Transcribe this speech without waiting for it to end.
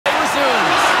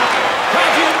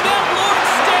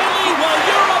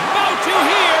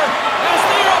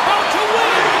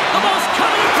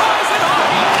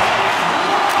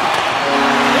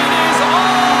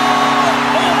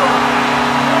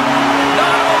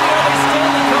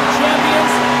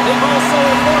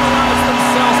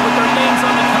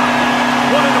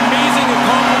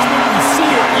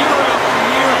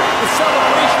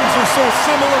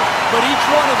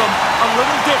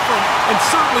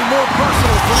probably more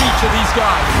personal for each of these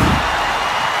guys.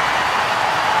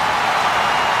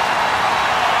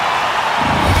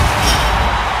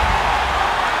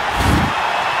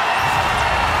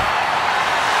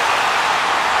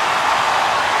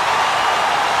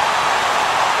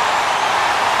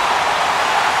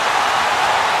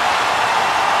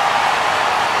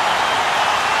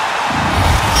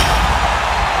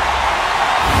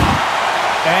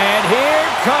 And here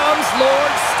comes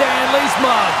Lord Stanley's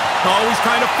mug. Always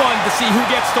kind of fun to see who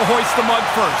gets to hoist the mug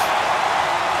first.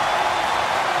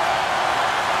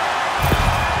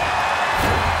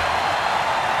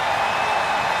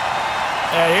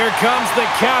 And here comes the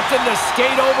captain to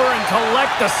skate over and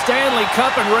collect the Stanley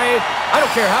Cup. And Ray, I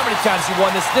don't care how many times you won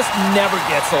this never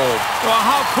gets old. Well,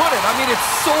 how could it? I mean, it's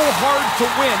so hard to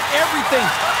win. Everything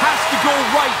has to go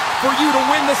right for you to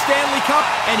win the Stanley Cup.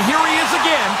 And here he is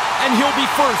again, and he'll be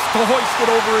first to hoist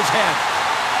it over his head.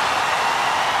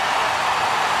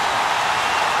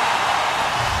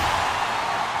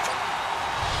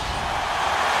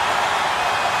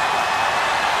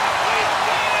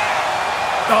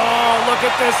 Oh, look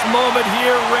at this moment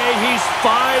here, Ray. He's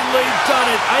finally done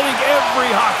it. I think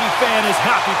every hockey fan is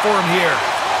happy for him here.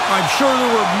 I'm sure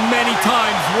there were many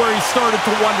times where he started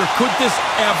to wonder, could this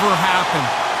ever happen?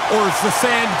 Or is the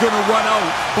sand going to run out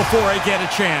before I get a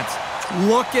chance?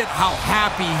 Look at how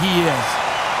happy he is.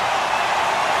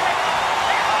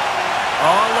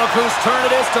 Oh, look whose turn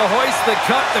it is to hoist the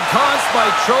cup, the Conn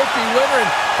Smythe Trophy winner,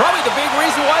 and probably the big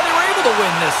reason why they were able to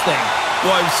win this thing.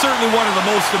 Well, it was certainly one of the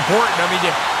most important. I mean,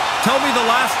 tell me the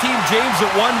last team James that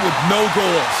won with no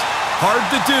goals. Hard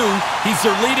to do. He's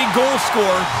their leading goal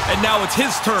scorer, and now it's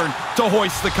his turn to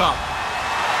hoist the cup.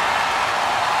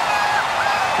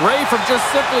 Ray, from just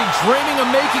simply dreaming of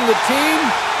making the team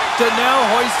to now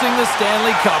hoisting the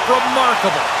Stanley Cup.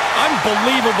 Remarkable.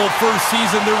 Unbelievable first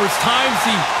season. There was times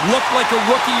he looked like a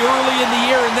rookie early in the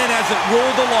year, and then as it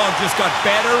rolled along, just got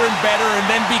better and better, and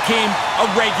then became a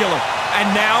regular. And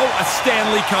now a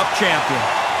Stanley Cup champion.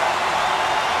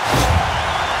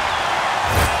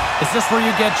 Is this where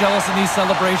you get jealous in these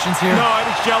celebrations here? No, I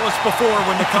was jealous before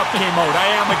when the cup came out. I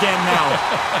am again now.